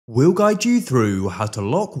We'll guide you through how to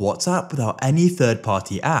lock WhatsApp without any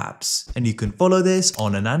third-party apps, and you can follow this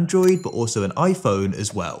on an Android but also an iPhone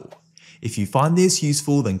as well. If you find this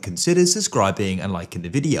useful, then consider subscribing and liking the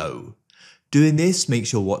video. Doing this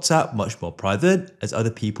makes your WhatsApp much more private, as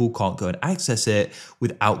other people can't go and access it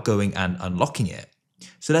without going and unlocking it.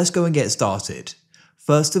 So let's go and get started.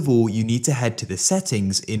 First of all, you need to head to the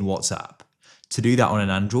settings in WhatsApp. To do that on an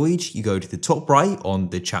Android, you go to the top right on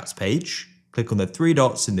the chats page, click on the three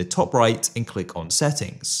dots in the top right and click on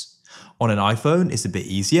settings. On an iPhone, it's a bit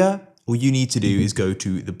easier. All you need to do is go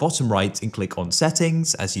to the bottom right and click on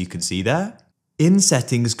settings, as you can see there. In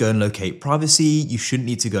settings, go and locate privacy. You shouldn't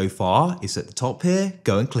need to go far. It's at the top here.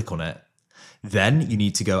 Go and click on it. Then you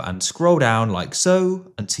need to go and scroll down like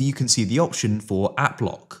so until you can see the option for app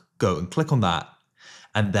lock. Go and click on that.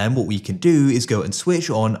 And then what we can do is go and switch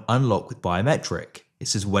on unlock with biometric. It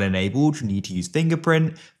says when enabled, you need to use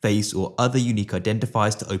fingerprint, face, or other unique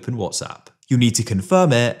identifiers to open WhatsApp. You need to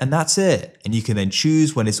confirm it, and that's it. And you can then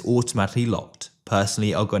choose when it's automatically locked.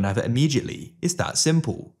 Personally, I'll go and have it immediately. It's that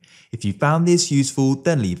simple. If you found this useful,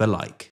 then leave a like.